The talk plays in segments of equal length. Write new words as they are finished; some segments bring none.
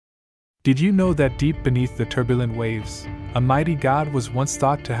Did you know that deep beneath the turbulent waves, a mighty god was once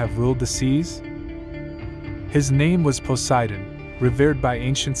thought to have ruled the seas? His name was Poseidon, revered by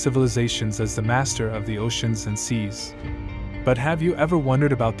ancient civilizations as the master of the oceans and seas. But have you ever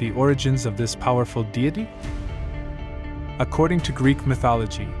wondered about the origins of this powerful deity? According to Greek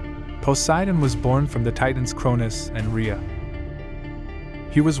mythology, Poseidon was born from the titans Cronus and Rhea.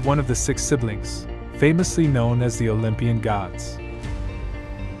 He was one of the 6 siblings, famously known as the Olympian gods.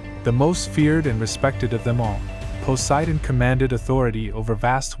 The most feared and respected of them all, Poseidon commanded authority over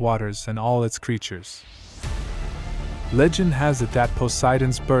vast waters and all its creatures. Legend has it that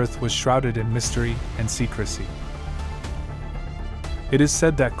Poseidon's birth was shrouded in mystery and secrecy. It is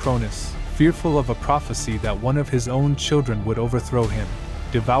said that Cronus, fearful of a prophecy that one of his own children would overthrow him,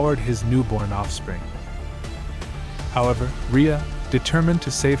 devoured his newborn offspring. However, Rhea, determined to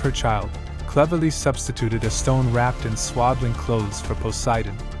save her child, cleverly substituted a stone wrapped in swaddling clothes for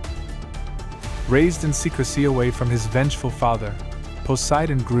Poseidon. Raised in secrecy away from his vengeful father,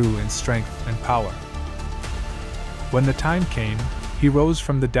 Poseidon grew in strength and power. When the time came, he rose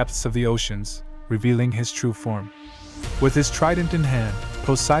from the depths of the oceans, revealing his true form. With his trident in hand,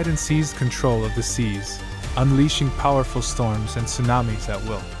 Poseidon seized control of the seas, unleashing powerful storms and tsunamis at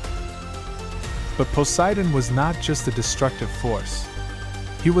will. But Poseidon was not just a destructive force.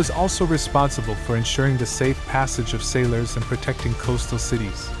 He was also responsible for ensuring the safe passage of sailors and protecting coastal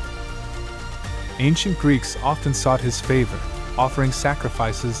cities. Ancient Greeks often sought his favor, offering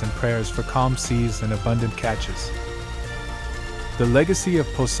sacrifices and prayers for calm seas and abundant catches. The legacy of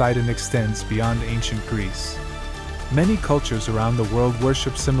Poseidon extends beyond ancient Greece. Many cultures around the world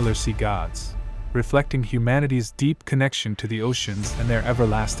worship similar sea gods, reflecting humanity's deep connection to the oceans and their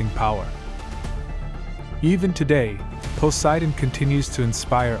everlasting power. Even today, Poseidon continues to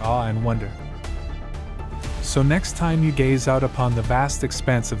inspire awe and wonder. So next time you gaze out upon the vast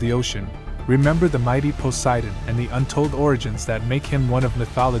expanse of the ocean, remember the mighty Poseidon and the untold origins that make him one of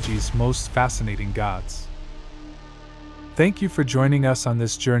mythology's most fascinating gods. Thank you for joining us on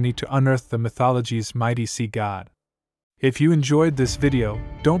this journey to unearth the mythology's mighty sea god. If you enjoyed this video,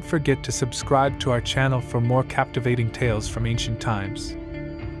 don't forget to subscribe to our channel for more captivating tales from ancient times.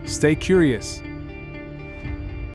 Stay curious,